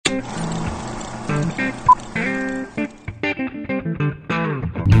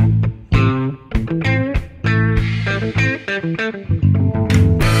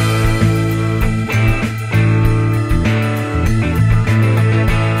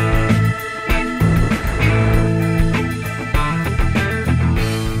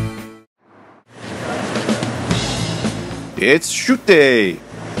It's shoot day!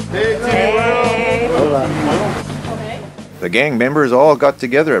 Hey. The gang members all got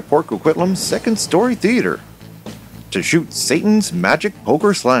together at Port Coquitlam's second story theater to shoot Satan's Magic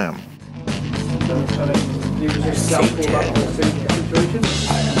Poker Slam.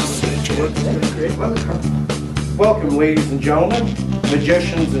 Welcome, ladies and gentlemen,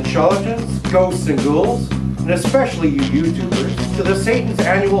 magicians and charlatans, ghosts and ghouls, and especially you YouTubers, to the Satan's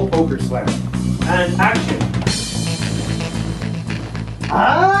annual Poker Slam. And action!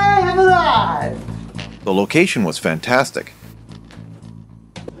 I have arrived! The location was fantastic,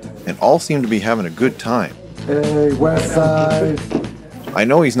 and all seemed to be having a good time. Hey, West Side! I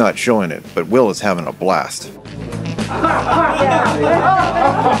know he's not showing it, but Will is having a blast.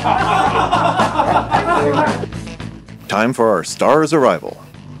 Time for our star's arrival.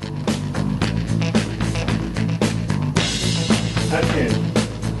 Action!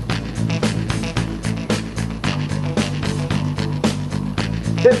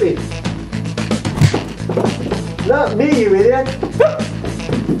 Tippy! Not me, you idiot!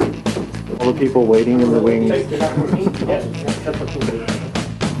 All the people waiting in the wings.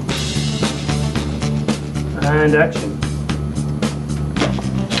 And action.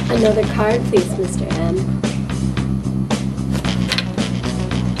 Another card, please, Mr. M.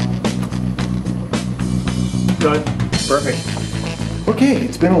 Good. Perfect. Okay,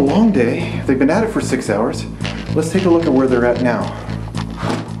 it's been a long day. They've been at it for 6 hours. Let's take a look at where they're at now.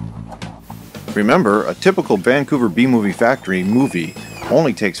 Remember, a typical Vancouver B Movie Factory movie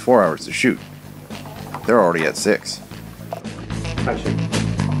only takes 4 hours to shoot. They're already at 6. Action.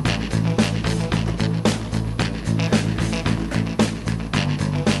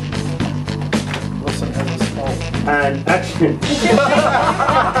 Wilson has a small. And action.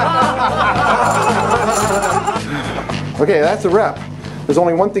 Okay, that's a wrap. There's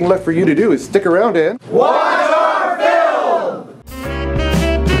only one thing left for you to do is stick around and... What?